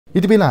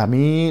यति बेला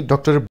हामी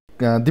डाक्टर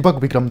दिपक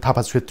बिक्रम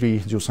थापा छेत्री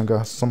ज्यूसँग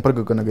सम्पर्क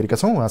गर्न गएका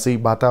छौँ। उहाँ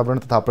चाहिँ वातावरण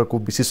तथा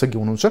प्रकोप विशेषज्ञ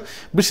हुनुहुन्छ।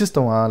 विशेष त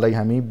उहाँलाई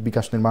हामी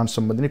विकास निर्माण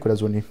सम्बन्धी नै कुरा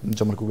जोड्ने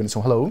जमर्को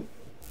गर्नेछौँ। हेलो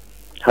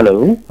हेलो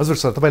हजुर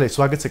सर, तपाईँलाई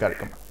स्वागत छ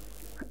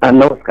कार्यक्रममा।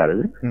 नमस्कार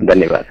हजुर,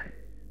 धन्यवाद।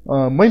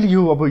 मैले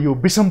यो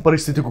विषम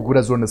परिस्थितिको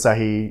कुरा जोड्न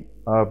चाहे।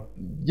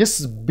 यस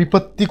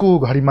विपत्तिको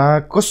घडीमा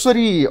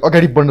कसरी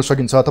अगाडि बढ्न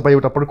सकिन्छ? तपाईँ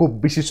एउटा प्रकोप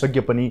विशेषज्ञ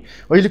पनि,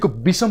 अहिलेको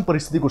विषम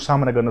परिस्थितिको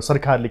सामना गर्न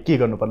सरकारले के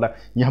गर्नुपर्ला,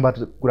 यहाँबाट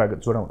कुरा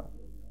जोडाउन।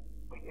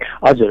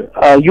 हजुर,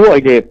 यो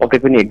अहिले पक्कै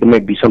पनि एकदमै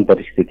विषम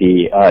परिस्थिति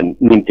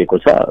निम्तेको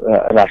छ।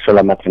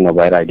 राष्ट्रलाई मात्र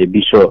नभएर अहिले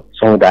विश्व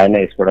समुदाय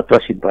नै यसबाट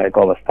त्रसित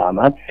भएको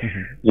अवस्थामा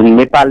जुन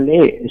नेपालले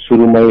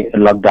सुरुमै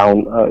लकडाउन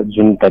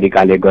जुन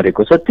तरिकाले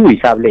गरेको छ, त्यो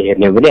हिसाबले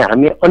हेर्ने हो भने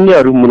हामी अन्य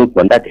अरू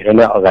मुलुकभन्दा धेरै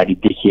नै अगाडि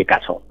देखिएका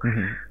छौँ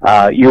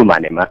यो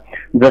मानेमा।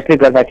 जसले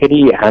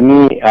गर्दाखेरि हामी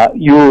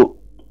यो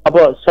अब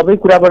सबै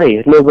कुराबाट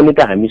हेर्ने हो भने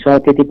त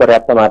हामीसँग त्यति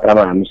पर्याप्त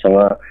मात्रामा हामीसँग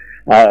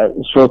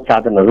स्रोत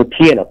साधनहरू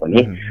थिएन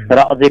पनि, र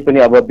अझै पनि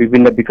अब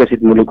विभिन्न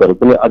विकसित मुलुकहरू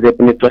पनि अझै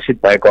पनि त्रसित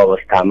भएको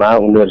अवस्थामा,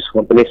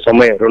 उनीहरूसँग पनि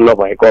समयहरू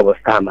नभएको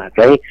अवस्थामा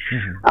चाहिँ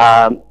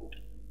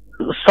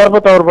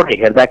सर्वतौरबाट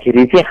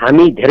हेर्दाखेरि चाहिँ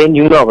हामी धेरै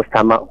न्यून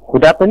अवस्थामा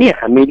हुँदा पनि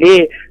हामीले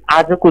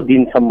आजको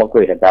दिनसम्मको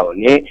हेर्दा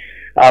भने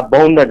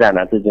 52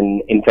 जना चाहिँ जुन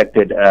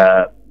इन्फेक्टेड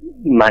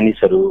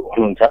मानिसहरू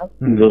हुनुहुन्छ,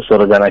 जो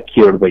 16 जना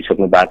क्योर्ड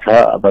भइसक्नु भएको छ।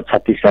 अब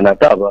 36 जना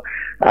त अब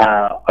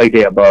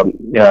अहिले अब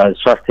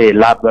स्वास्थ्य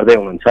लाभ गर्दै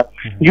हुनुहुन्छ।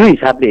 यो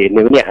हिसाबले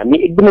हेर्ने भने हामी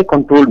एकदमै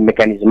कन्ट्रोल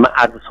मेकानिजममा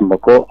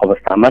आजसम्मको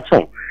अवस्थामा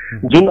छौँ।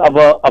 जुन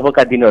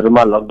अबका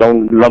दिनहरूमा लकडाउन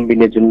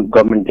लम्बिने जुन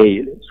गभर्मेन्टले,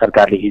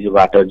 सरकारले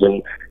हिजोबाट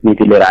जुन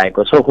नीति लिएर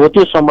आएको छ, हो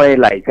त्यो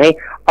समयलाई चाहिँ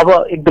अब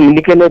एकदम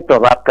निकै नै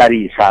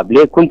प्रभावकारी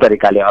हिसाबले कुन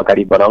तरिकाले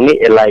अगाडि बढाउने,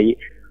 यसलाई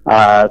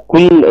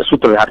कुन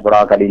सूत्रधारबाट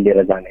अगाडि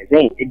लिएर जाने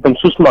चाहिँ एकदम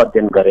सूक्ष्म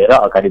अध्ययन गरेर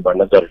अगाडि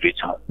बढ्न जरुरी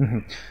छ।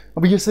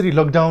 अब यसरी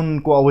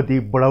लकडाउनको अवधि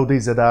बढाउँदै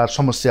जाँदा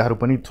समस्याहरू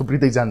पनि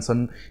थुप्रिँदै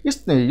जान्छन्।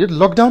 यो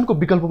लकडाउनको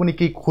विकल्प पनि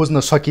केही खोज्न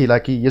सकिएला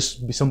कि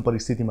यस विषम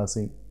परिस्थितिमा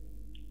चाहिँ?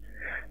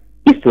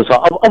 यस्तो छ,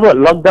 अब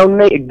लकडाउन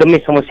नै एकदमै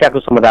समस्याको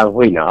समाधान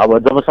होइन। अब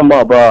जबसम्म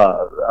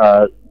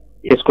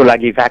यसको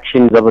लागि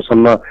भ्याक्सिन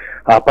जबसम्म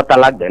पत्ता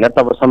लाग्दैन,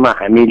 तबसम्म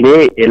हामीले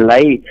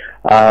यसलाई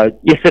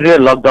यसरी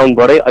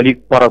लकडाउनबाटै अलिक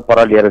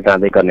पर लिएर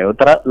जाँदै गर्ने हो।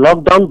 तर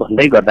लकडाउन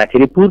भन्दै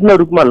गर्दाखेरि पूर्ण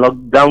रूपमा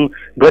लकडाउन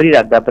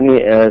गरिराख्दा पनि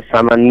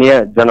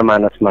सामान्य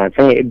जनमानसमा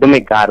चाहिँ एकदमै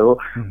गाह्रो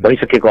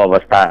भइसकेको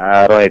अवस्था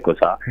रहेको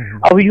छ।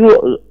 अब यो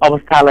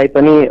अवस्थालाई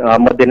पनि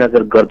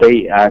मध्यनजर गर्दै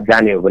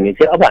जाने हो भने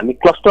चाहिँ अब हामी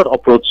क्लस्टर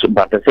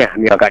अप्रोचबाट चाहिँ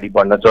हामी अगाडि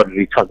बढ्न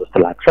जरुरी छ जस्तो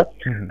लाग्छ।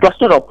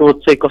 क्लस्टर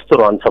अप्रोच चाहिँ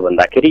कस्तो रहन्छ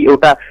भन्दाखेरि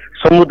एउटा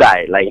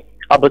समुदायलाई,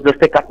 अब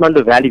जस्तै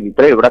काठमाडौँ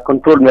भ्यालीभित्र एउटा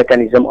कन्ट्रोल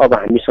मेकानिजम अब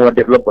हामीसँग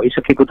डेभलप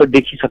भइसकेको त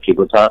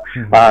देखिसकेको छ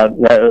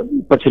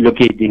पछिल्लो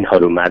केही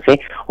दिनहरूमा चाहिँ।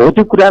 हो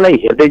त्यो कुरालाई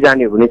हेर्दै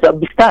जाने हो भने चाहिँ अब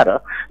बिस्तार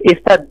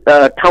यस्ता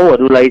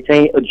ठाउँहरूलाई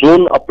चाहिँ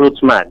जोन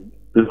अप्रोचमा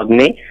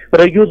लग्ने,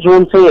 र यो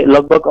जोन चाहिँ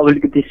लगभग अब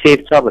अलिकति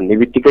सेफ छ भन्ने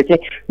बित्तिकै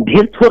चाहिँ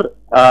धेर थोर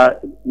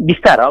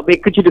बिस्तार अब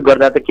एकैचोटि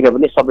गर्दा त,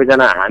 किनभने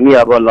सबैजना हामी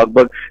अब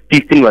लगभग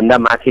 30 दिनभन्दा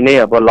माथि नै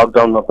अब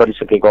लकडाउनमा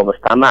परिसकेको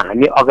अवस्थामा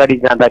हामी अगाडि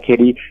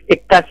जाँदाखेरि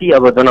एक्कासी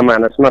अब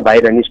जनमानसमा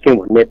बाहिर निस्क्यौँ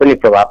भन्ने पनि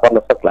प्रभाव पर्न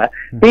सक्ला।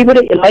 त्यही भएर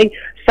यसलाई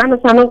सानो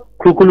सानो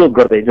खुकुलो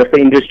गर्दै,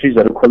 जस्तै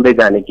इन्डस्ट्रिजहरू खोल्दै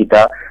जाने कि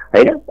त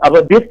होइन। अब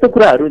व्यस्त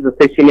कुराहरू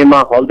जस्तै सिनेमा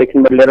हलदेखि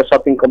लिएर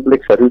सपिङ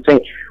कम्प्लेक्सहरू चाहिँ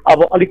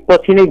अब अलिक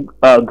पछि नै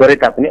गरे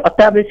तापनि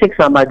अत्यावश्यक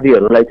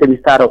सामग्रीहरूलाई चाहिँ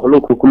बिस्तारो होलो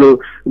खुकुलो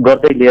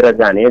गर्दै लिएर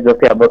जाने।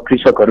 जस्तै अब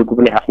कृषकहरूको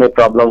पनि आफ्नै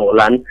प्रब्लम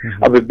होलान्,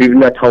 अब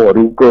विभिन्न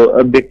ठाउँहरूको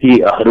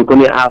व्यक्तिहरूको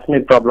पनि आफ्नै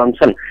प्रब्लम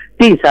छन्।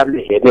 त्यही हिसाबले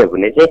हेर्ने हो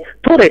भने चाहिँ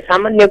थोरै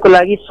सामान्यको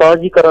लागि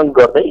सहजीकरण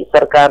गर्दै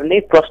सरकारले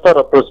क्लस्टर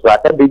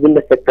अप्रोचबाट विभिन्न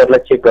सेक्टरलाई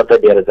चेक गर्दै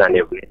लिएर जाने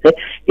हो भने चाहिँ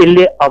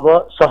यसले अब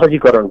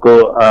सहजीकरणको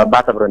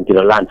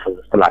वातावरणतिर लान्छ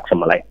जस्तो लाग्छ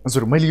मलाई।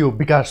 हजुर, मैले यो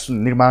विकास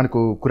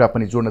निर्माणको कुरा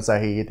पनि जोड्न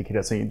चाहे।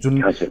 यतिखेर चाहिँ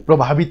जुन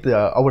प्रभावित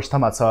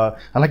अवस्थामा छ,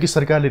 हालाकि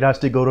सरकारले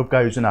राष्ट्रिय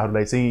गौरवका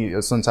योजनाहरूलाई चाहिँ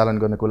सञ्चालन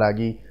गर्नको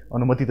लागि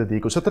अनुमति त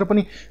दिएको छ, तर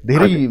पनि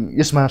धेरै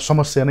यसमा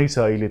समस्या नै छ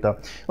अहिले त।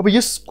 अब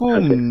यसको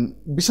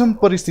विषम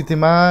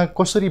परिस्थितिमा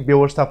कसरी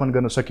व्यवस्थापन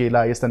गर्न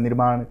सकिएला, यस्ता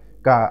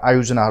निर्माणका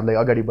आयोजनाहरूलाई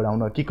अगाडि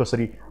बढाउन कि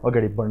कसरी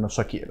अगाडि बढ्न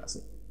सकिएला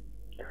चाहिँ?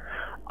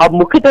 अब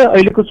मुख्यतः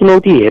अहिलेको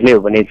चुनौती हेर्ने हो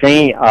भने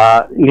चाहिँ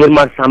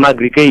निर्माण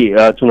सामग्रीकै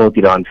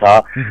चुनौती रहन्छ।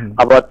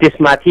 अब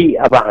त्यसमाथि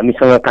अब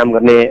हामीसँग काम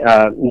गर्ने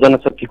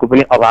जनशक्तिको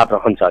पनि अभाव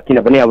रहन्छ,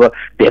 किनभने अब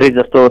धेरै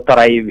जस्तो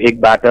तराई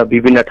भेगबाट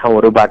विभिन्न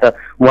ठाउँहरूबाट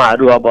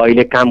उहाँहरू अब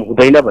अहिले काम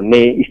हुँदैन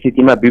भन्ने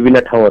स्थितिमा विभिन्न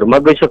ठाउँहरूमा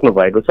गइसक्नु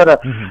भएको छ, र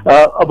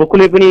अब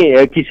कुनै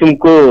पनि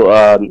किसिमको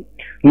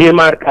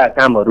निर्माणका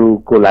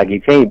कामहरूको लागि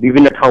चाहिँ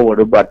विभिन्न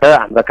ठाउँहरूबाट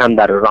हाम्रा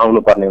कामदारहरू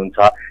आउनुपर्ने हुन्छ।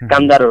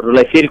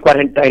 कामदारहरूलाई फेरि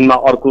क्वारेन्टाइनमा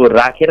अर्को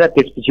राखेर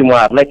त्यसपछि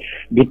उहाँहरूलाई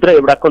भित्र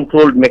एउटा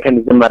कन्ट्रोल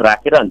मेकानिजममा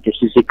राखेर अनि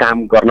त्यसपछि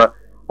काम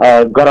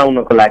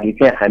गराउनको लागि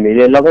चाहिँ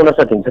हामीले लगाउन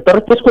सकिन्छ। तर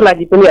त्यसको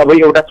लागि पनि अब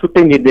एउटा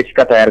छुट्टै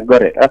निर्देशिका तयार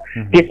गरेर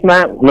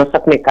त्यसमा हुन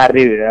सक्ने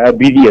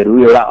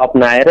कार्यविधिहरू एउटा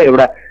अपनाएर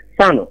एउटा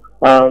सानो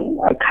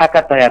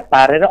खाका तयार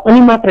पारेर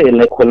अनि मात्र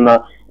यसलाई खोल्न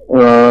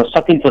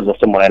सकिन्छ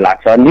जस्तो मलाई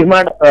लाग्छ।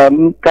 निर्माण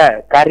का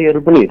कार्यहरू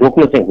पनि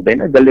रोक्न चाहिँ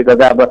हुँदैन, जसले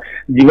गर्दा अब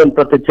जीवन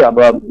प्रत्यक्ष अब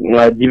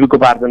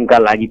जीविकोपार्जनका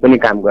लागि पनि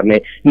काम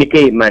गर्ने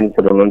निकै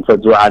मानिसहरू हुनुहुन्छ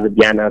जो आज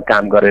बिहान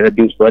काम गरेर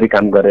दिउँसभरि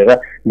काम गरेर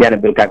बिहान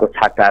बेलुकाको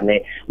छाक टार्ने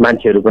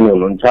मान्छेहरू पनि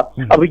हुनुहुन्छ।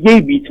 अब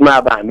यही बिचमा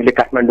अब हामीले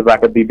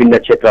काठमाडौँबाट विभिन्न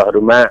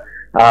क्षेत्रहरूमा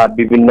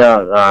विभिन्न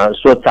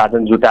स्रोत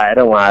साधन जुटाएर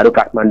उहाँहरू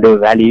काठमाडौँ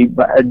भ्याली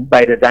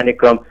बाहिर जाने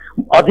क्रम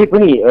अझै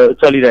पनि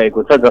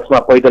चलिरहेको छ, जसमा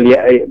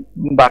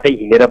पैदलबाटै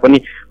हिँडेर पनि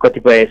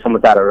कतिपय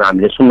समाचारहरू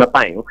हामीले सुन्न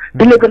पायौँ।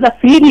 त्यसले गर्दा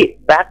फेरि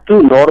ब्याक टु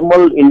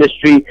नर्मल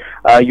इन्डस्ट्री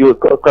यो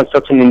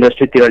कन्स्ट्रक्सन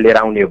इन्डस्ट्रीतिर लिएर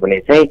आउने हो भने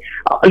चाहिँ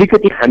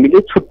अलिकति हामीले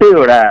छुट्टै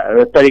एउटा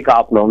तरिका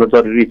अपनाउनु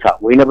जरुरी छ।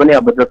 होइन भने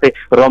अब जस्तै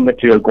र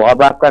मेटेरियलको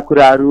अभावका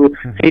कुराहरू,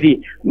 फेरि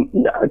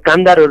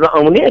कामदारहरू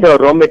आउने र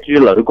र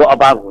मेटेरियलहरूको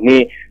अभाव हुने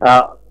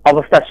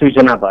अवस्था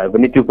सृजना भयो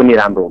भने त्यो पनि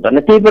राम्रो हुँदैन।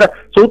 त्यही भएर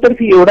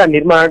चौतर्फी एउटा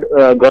निर्माण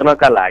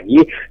गर्नका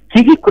लागि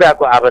के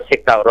कुराको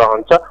आवश्यकता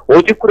रहन्छ हो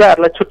त्यो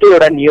कुराहरूलाई छुट्टै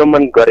एउटा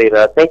नियमन गरेर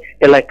चाहिँ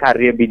यसलाई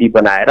कार्यविधि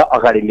बनाएर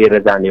अगाडि लिएर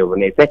जाने हो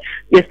भने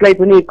चाहिँ यसलाई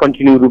पनि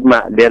कन्टिन्यू रूपमा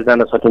लिएर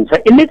जान सकिन्छ।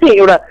 यसले चाहिँ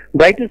एउटा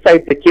ब्राइटर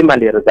साइड चाहिँ केमा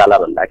लिएर जाला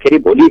भन्दाखेरि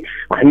भोलि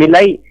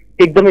हामीलाई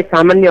एकदमै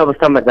सामान्य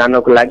अवस्थामा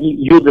जानको लागि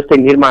यो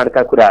जस्तै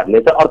निर्माणका कुराहरूले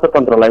चाहिँ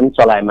अर्थतन्त्रलाई पनि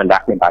चलायमान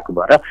राख्ने भएको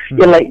भएर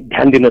यसलाई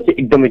ध्यान दिन चाहिँ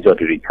एकदमै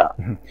जरुरी छ।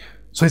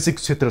 शैक्षिक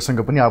क्षेत्रसँग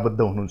पनि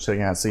आबद्ध हुनुहुन्छ,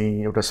 यहाँ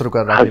चाहिँ एउटा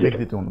सरकार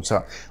व्यक्तित्व हुनुहुन्छ।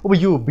 अब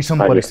यो विषम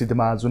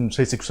परिस्थितिमा जुन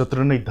शैक्षिक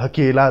क्षेत्र नै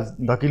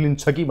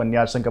धकेलिन्छ कि भन्ने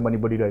आशंका पनि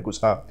बढिरहेको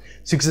छ,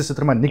 शिक्षा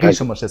क्षेत्रमा निकै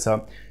समस्या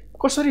छ,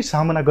 कसरी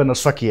सामना गर्न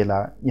सकिएला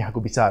यहाँको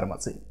विचारमा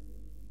चाहिँ?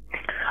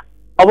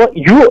 अब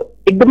यो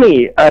एकदमै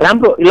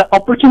राम्रो यसलाई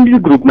अपर्च्युनिटी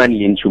ग्रुपमा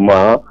लिन्छु म,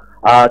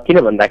 किन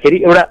भन्दाखेरि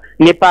एउटा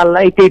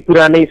नेपाललाई त्यही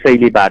पुरानै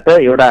शैलीबाट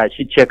एउटा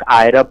शिक्षक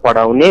आएर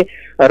पढाउने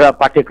र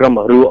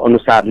पाठ्यक्रमहरू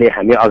अनुसारले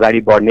हामी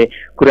अगाडि बढ्ने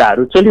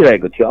कुराहरू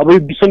चलिरहेको थियो। अब यो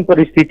विषम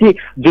परिस्थिति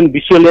जुन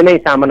विश्वले नै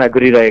सामना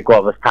गरिरहेको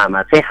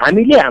अवस्थामा चाहिँ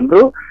हामीले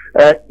हाम्रो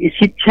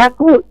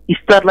शिक्षाको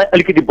स्तरलाई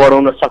अलिकति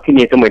बढाउन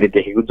सकिने चाहिँ मैले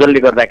देखेको, जसले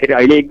गर्दाखेरि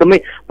अहिले एकदमै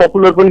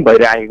पपुलर पनि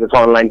भइरहेको छ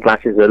अनलाइन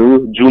क्लासेसहरू,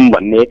 जुम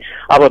भन्ने,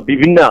 अब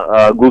विभिन्न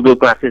गुगल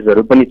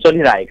क्लासेसहरू पनि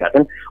चलिरहेका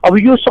छन्। अब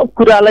यो सब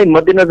कुरालाई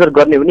मध्यनजर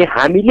गर्ने भने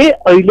हामीले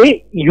अहिले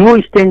यो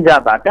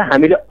स्टेन्जाबाट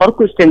हामीले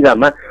अर्को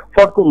स्टेन्जामा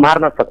फड्को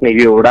मार्न सक्ने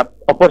यो एउटा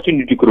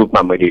अपर्च्युनिटीको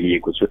रूपमा मैले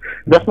लिएको छु,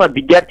 जसमा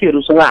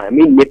विद्यार्थीहरूसँग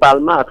हामी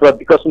नेपालमा अथवा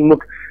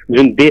विकासोन्मुख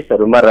जुन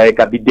देशहरूमा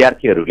रहेका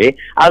विद्यार्थीहरूले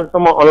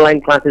आजसम्म अनलाइन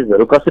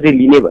क्लासेसहरू कसरी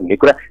लिने भन्ने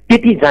कुरा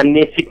त्यति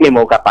जान्ने सिक्ने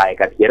मौका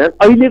पाएका थिएनन्।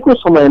 अहिलेको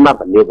समयमा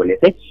भन्ने हो भने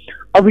चाहिँ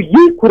अब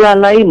यही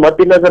कुरालाई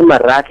मध्यनजरमा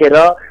राखेर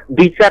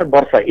 2-4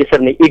 वर्ष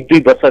यसरी नै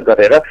 1-2 वर्ष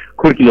गरेर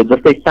खुर्किलो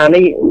जस्तै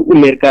सानै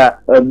उमेरका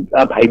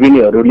भाइ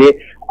बहिनीहरूले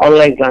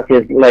अनलाइन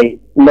क्लासेसलाई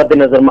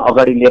मध्यनजरमा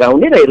अगाडि लिएर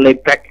आउने र यसलाई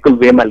प्र्याक्टिकल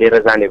वेमा लिएर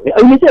जाने भने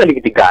अहिले चाहिँ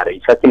अलिकति गाह्रै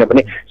छ,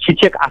 किनभने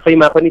शिक्षक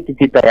आफैमा पनि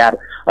त्यति तयार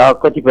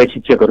कतिपय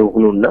शिक्षकहरू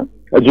हुनुहुन्न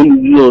जुन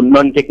यो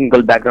नन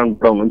टेक्निकल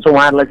ब्याकग्राउन्डबाट हुनुहुन्छ,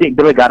 उहाँहरूलाई चाहिँ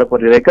एकदमै गाह्रो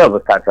परिरहेको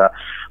अवस्था छ।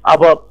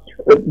 अब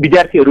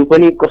विद्यार्थीहरू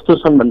पनि कस्तो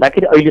छन्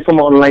भन्दाखेरि अहिलेसम्म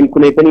अनलाइन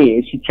कुनै पनि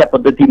शिक्षा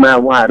पद्धतिमा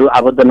उहाँहरू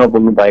आबद्ध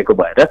नबोल्नु भएको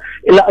भएर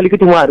यसलाई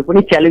अलिकति उहाँहरू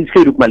पनि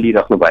च्यालेन्जकै रूपमा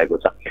लिइराख्नु भएको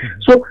छ।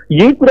 सो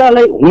यही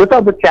कुरालाई हुन त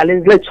अब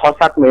च्यालेन्जलाई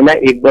 6-7 महिना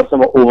 1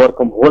 वर्षमा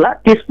ओभरकम होला,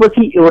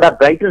 त्यसपछि एउटा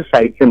ब्राइटर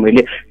साइड चाहिँ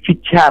मैले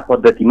शिक्षा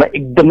पद्धतिमा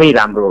एकदमै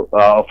राम्रो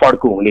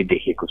फड्को हुने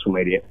देखेको छु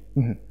मैले।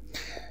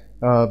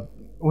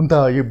 हुन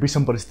त यो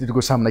विषम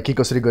परिस्थितिको सामना के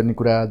कसरी गर्ने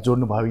कुरा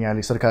जोड्नुभयो,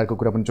 यहाँले सरकारको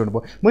कुरा पनि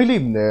जोड्नुभयो। मैले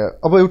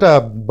अब एउटा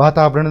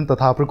वातावरण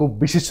तथा प्रकोप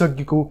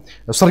विशेषज्ञको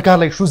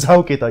सरकारलाई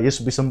सुझाव के त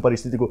यस विषम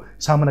परिस्थितिको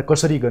सामना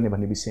कसरी गर्ने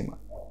भन्ने विषयमा?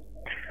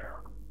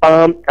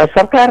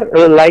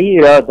 सरकारलाई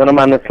र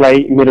जनमानसलाई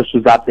मेरो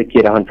सुझाव चाहिँ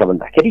के रहन्छ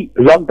भन्दाखेरि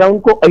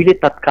लकडाउनको अहिले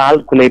तत्काल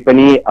कुनै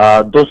पनि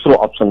दोस्रो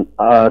अप्सन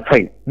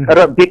छैन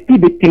र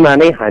व्यक्तिमा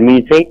नै हामी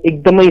चाहिँ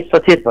एकदमै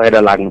सचेत भएर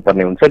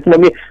लाग्नुपर्ने हुन्छ,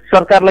 किनभने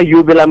सरकारलाई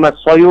यो बेलामा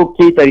सहयोग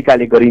केही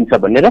तरिकाले गरिन्छ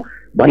भने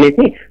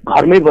चाहिँ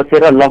घरमै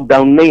बसेर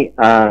लकडाउन नै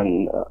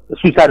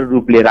सुचारू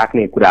रूपले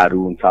राख्ने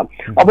कुराहरू हुन्छ।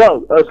 अब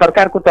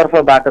सरकारको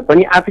तर्फबाट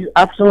पनि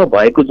आफूसँग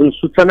भएको जुन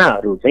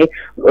सूचनाहरू चाहिँ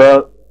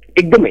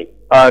एकदमै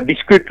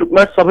डिस्क्रिट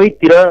रूपमा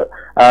सबैतिर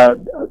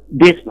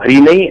देशभरि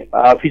नै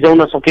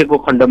फिजाउन सकेको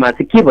खण्डमा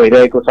चाहिँ के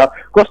भइरहेको छ,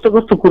 कस्तो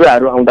कस्तो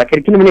कुराहरू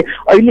आउँदाखेरि, किनभने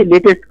अहिले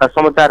लेटेस्ट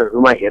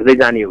समाचारहरूमा हेर्दै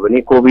जाने हो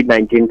भने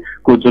कोभिड-19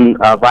 को जुन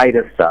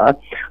भाइरस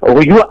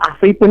छ यो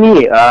आफै पनि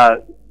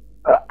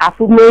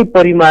आफूमै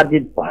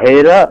परिमार्जित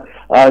भएर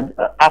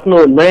आफ्नो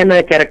नयाँ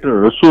नयाँ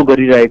क्यारेक्टरहरू सो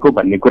गरिरहेको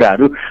भन्ने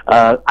कुराहरू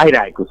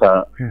आइरहेको छ,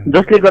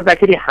 जसले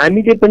गर्दाखेरि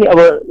हामीले पनि अब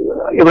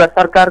एउटा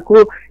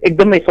सरकारको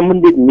एकदमै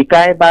सम्बन्धित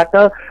निकायबाट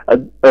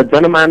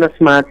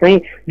जनमानसमा चाहिँ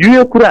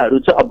यो कुराहरू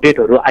चाहिँ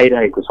अपडेटहरू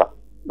आइरहेको छ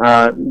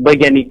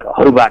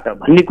वैज्ञानिकहरूबाट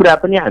भन्ने कुरा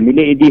पनि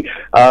हामीले यदि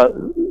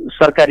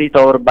सरकारी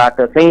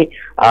तौरबाट चाहिँ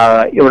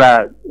एउटा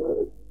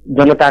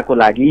जनताको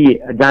लागि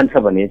जान्छ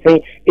भने चाहिँ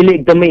यसले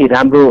एकदमै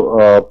राम्रो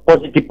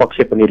पोजिटिभ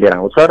पक्ष पनि लिएर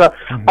आउँछ। र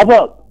अब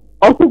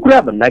अर्को कुरा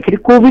भन्दाखेरि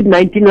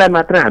कोभिड-19लाई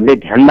मात्र हामीले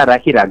ध्यानमा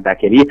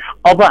राखिराख्दाखेरि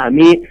अब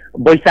हामी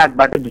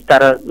वैशाखबाट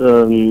बिस्तारै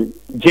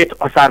जेठ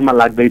असारमा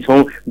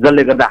लाग्दैछौँ,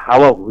 जसले गर्दा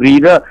हावाहुरी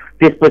र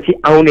त्यसपछि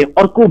आउने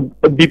अर्को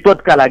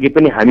विपदका लागि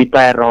पनि हामी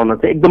तयार रहन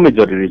चाहिँ एकदमै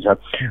जरुरी छ।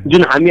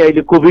 जुन हामी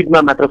अहिले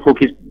कोभिडमा मात्र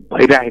फोकस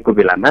भइरहेको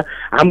बेलामा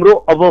हाम्रो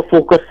अब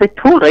फोकस चाहिँ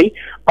थोरै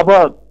अब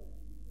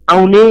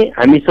आउने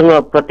हामीसँग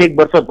प्रत्येक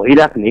वर्ष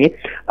भइराख्ने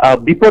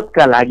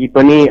विपदका लागि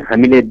पनि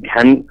हामीले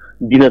ध्यान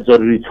दिन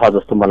जरुरी छ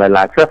जस्तो मलाई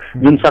लाग्छ।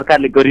 जुन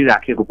सरकारले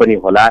गरिराखेको पनि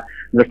होला,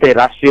 जस्तै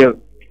राष्ट्रिय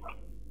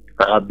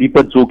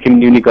विपद जोखिम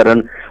न्यूनीकरण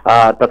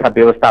तथा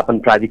व्यवस्थापन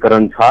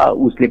प्राधिकरण छ,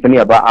 उसले पनि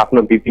अब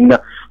आफ्नो विभिन्न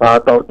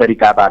तौर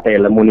तरिकाबाट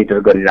यसलाई मोनिटर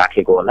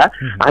गरिराखेको होला।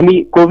 हामी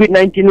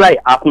कोभिड-19 लाई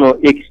आफ्नो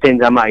एक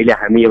स्टेन्जामा अहिले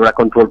हामी एउटा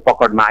कन्ट्रोल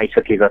पकडमा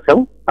आइसकेका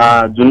छौँ।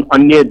 जुन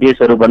अन्य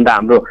देशहरूभन्दा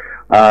हाम्रो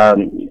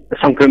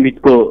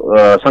संक्रमितको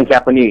संख्या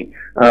पनि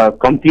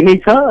कम्ती नै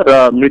छ र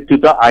मृत्यु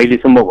त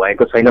अहिलेसम्म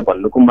भएको छैन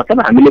भन्नुको मतलब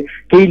हामीले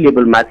केही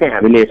लेभलमा चाहिँ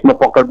हामीले यसमा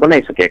पकड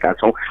बनाइसकेका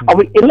छौँ।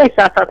 अब यसलाई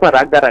साथसाथमा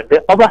राख्दा राख्दै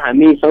अब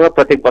हामीसँग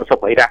प्रत्येक वर्ष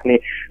भइराख्ने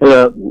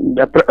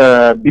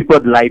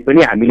विपदलाई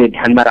पनि हामीले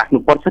ध्यानमा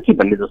राख्नुपर्छ कि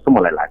भन्ने जस्तो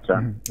मलाई लाग्छ।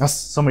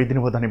 समय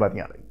दिनुभयो, धन्यवाद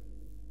यहाँलाई।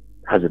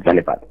 हजुर,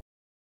 धन्यवाद।